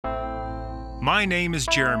My name is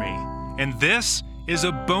Jeremy, and this is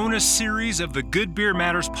a bonus series of the Good Beer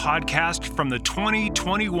Matters podcast from the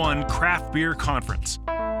 2021 Craft Beer Conference.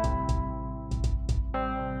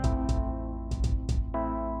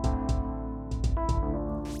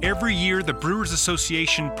 Every year, the Brewers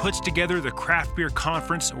Association puts together the Craft Beer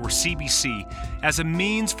Conference, or CBC, as a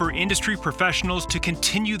means for industry professionals to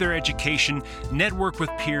continue their education, network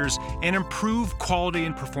with peers, and improve quality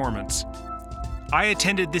and performance. I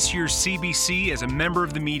attended this year's CBC as a member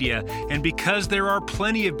of the media, and because there are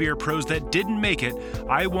plenty of beer pros that didn't make it,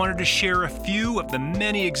 I wanted to share a few of the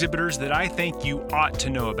many exhibitors that I think you ought to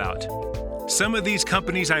know about. Some of these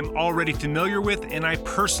companies I'm already familiar with, and I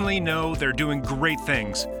personally know they're doing great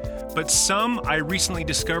things. But some I recently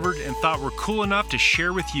discovered and thought were cool enough to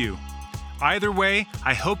share with you. Either way,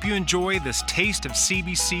 I hope you enjoy this taste of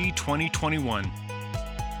CBC 2021.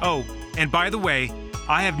 Oh, and by the way,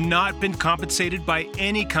 I have not been compensated by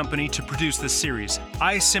any company to produce this series.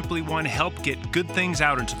 I simply want to help get good things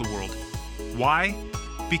out into the world. Why?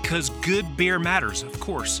 Because good beer matters, of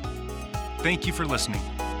course. Thank you for listening.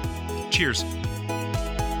 Cheers.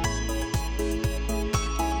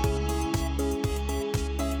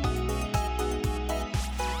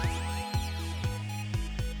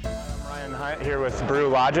 Here with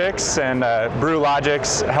Brewlogix, and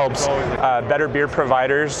Brewlogix helps better beer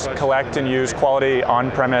providers collect and use quality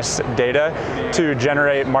on-premise data to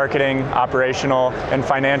generate marketing, operational, and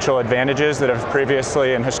financial advantages that have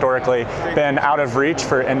previously and historically been out of reach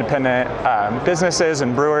for independent businesses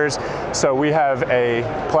and brewers. So we have a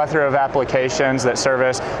plethora of applications that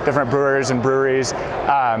service different brewers and breweries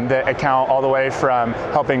that account all the way from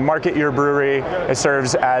helping market your brewery. It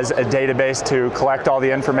serves as a database to collect all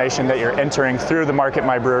the information that you're entering through the Market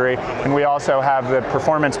My Brewery, and we also have the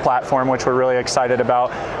performance platform, which we're really excited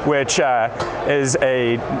about, which is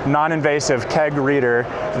a non-invasive keg reader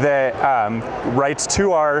that writes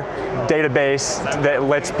to our database that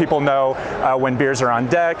lets people know when beers are on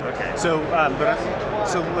deck. Okay, so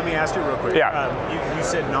let me ask you real quick. Yeah. You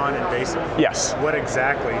said non-invasive. Yes. What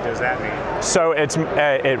exactly does that mean? So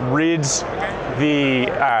it reads the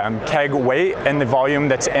keg weight and the volume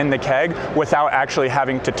that's in the keg without actually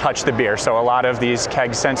having to touch the beer. So a lot of these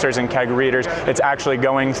keg sensors and keg readers, it's actually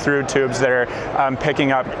going through tubes that are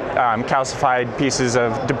picking up calcified pieces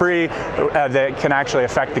of debris that can actually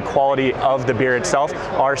affect the quality of the beer itself.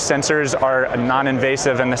 Our sensors are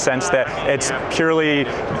non-invasive in the sense that it's purely,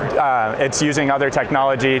 it's using other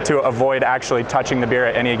technology to avoid actually touching the beer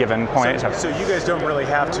at any given point. So you guys don't really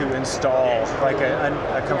have to install like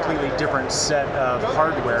a completely different set of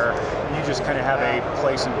hardware. You just kind of have a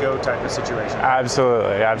place and go type of situation.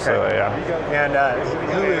 Absolutely, okay. Yeah. And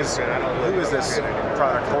who is this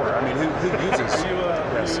product for? I mean, who uses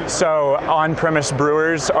this? So on-premise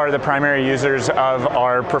brewers are the primary users of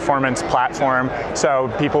our performance platform.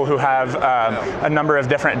 So people who have a number of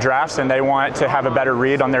different drafts and they want to have a better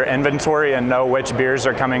read on their inventory and know which beers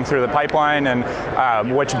are coming through the pipeline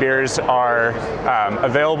and which beers are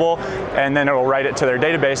available, and then it will write it to their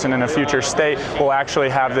database, and in a future state we'll actually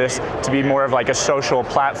have this to be more of like a social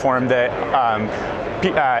platform that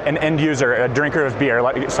an end user, a drinker of beer,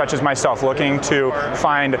 such as myself, looking to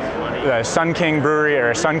find the Sun King Brewery or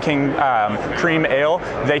a Sun King cream ale,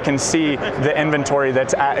 they can see the inventory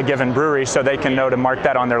that's at a given brewery, so they can know to mark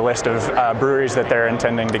that on their list of breweries that they're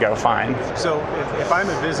intending to go find. So if I'm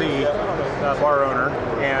a busy bar owner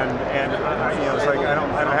and it's like I don't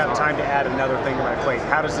have time to add another thing to my plate,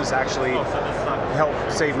 how does this actually help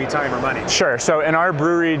save me time or money? Sure. So in our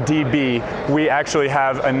brewery DB, we actually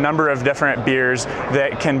have a number of different beers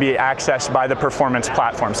that can be accessed by the performance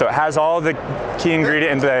platform. So it has all the key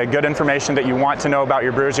ingredients, the good information that you want to know about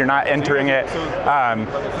your brews. You're not entering it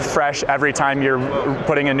fresh every time you're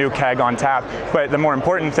putting a new keg on tap. But the more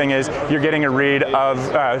important thing is you're getting a read of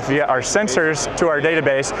via our sensors to our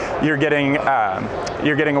database. You're getting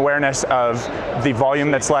awareness of the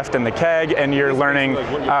volume that's left in the keg, and you're learning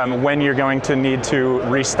when you're going to need to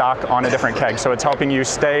restock on a different keg. So it's helping you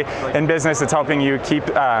stay in business. It's helping you keep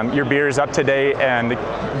your beers up to date and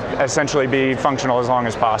essentially be functional as long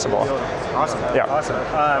as possible. Awesome. Yeah. Awesome.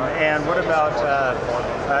 And what about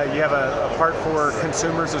you have a part for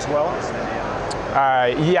consumers as well?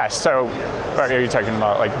 Yes. So, are you talking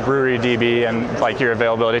about like brewery DB and like your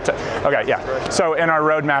availability? Okay. Yeah. So in our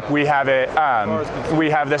roadmap, we have it. We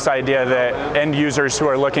have this idea that end users who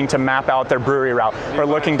are looking to map out their brewery route or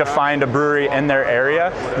looking to find a brewery in their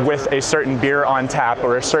area with a certain beer on tap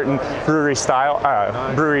or a certain brewery style,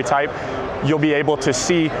 brewery type, you'll be able to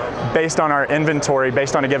see based on our inventory,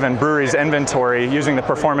 based on a given brewery's inventory, using the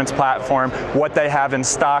performance platform, what they have in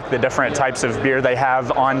stock, the different types of beer they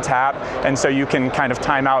have on tap, and so you can can kind of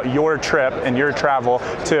time out your trip and your travel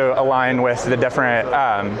to align with the different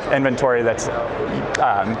inventory that's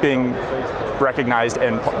being recognized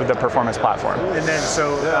in the performance platform. And then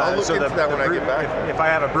if I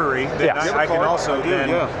have a brewery, then I can also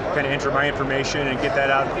kind of enter my information and get that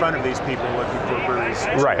out in front of these people looking for breweries.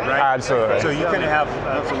 Right, absolutely. So you kind of have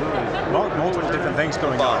multiple different things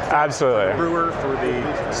going on. Absolutely. For the brewer, for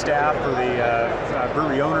the staff, for the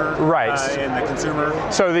brewery owner, right, and the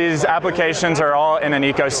consumer. So these applications are all in an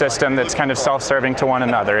ecosystem that's kind of self-serving to one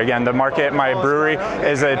another. Again, the Market My Brewery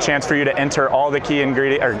is a chance for you to enter all the key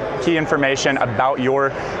information about your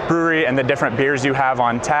brewery and the different beers you have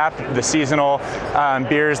on tap, the seasonal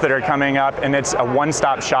beers that are coming up, and it's a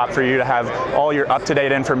one-stop shop for you to have all your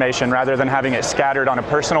up-to-date information rather than having it scattered on a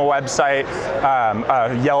personal website,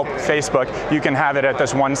 Yelp, Facebook. You can have it at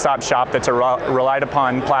this one-stop shop that's a relied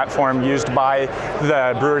upon platform used by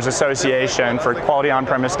the Brewers Association for quality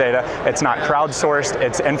on-premise data. It's not crowdsourced,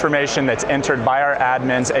 it's information that's entered by our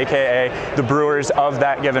admins, aka the brewers of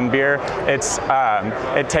that given beer.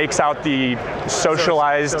 It takes out the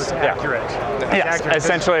socialized, so it's accurate. Yes, accurate.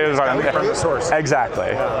 essentially it was from the source. Exactly.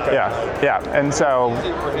 Okay. Yeah. And so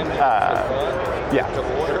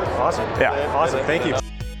Awesome. Yeah. Awesome. Thank you.